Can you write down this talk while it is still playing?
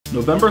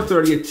November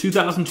 30th,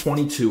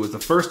 2022 was the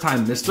first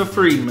time Mr.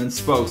 Friedman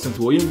spoke since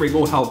William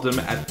Regal helped him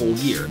at Full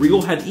Gear.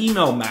 Regal had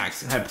emailed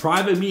Max and had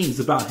private meetings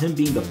about him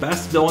being the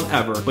best villain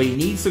ever, but he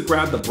needs to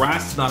grab the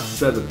brass nuts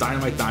instead of the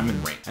Dynamite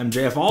Diamond ring.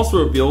 MJF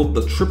also revealed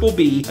the Triple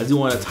B as he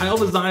wanted a title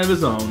design of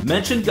his own,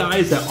 mentioned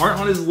guys that aren't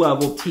on his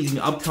level teasing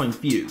upcoming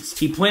feuds.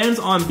 He plans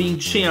on being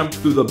champ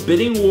through the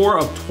bidding war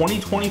of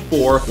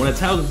 2024 when a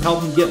title can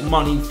help him get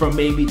money from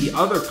maybe the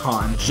other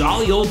con,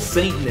 jolly old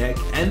Saint Nick,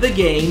 and the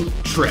game,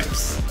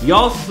 Trips. He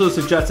also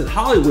suggested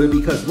Hollywood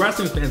because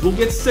wrestling fans will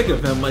get sick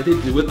of him like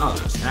they do with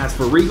others. As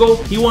for Regal,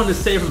 he wanted to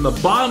say from the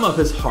bottom of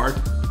his heart,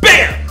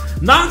 BAM!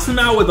 Knocks him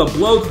out with a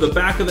blow to the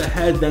back of the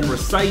head, then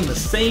reciting the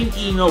same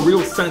email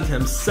Regal sent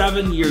him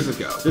 7 years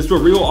ago. This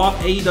will reel off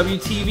AEW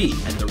TV,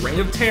 and the reign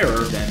of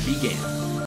terror then began.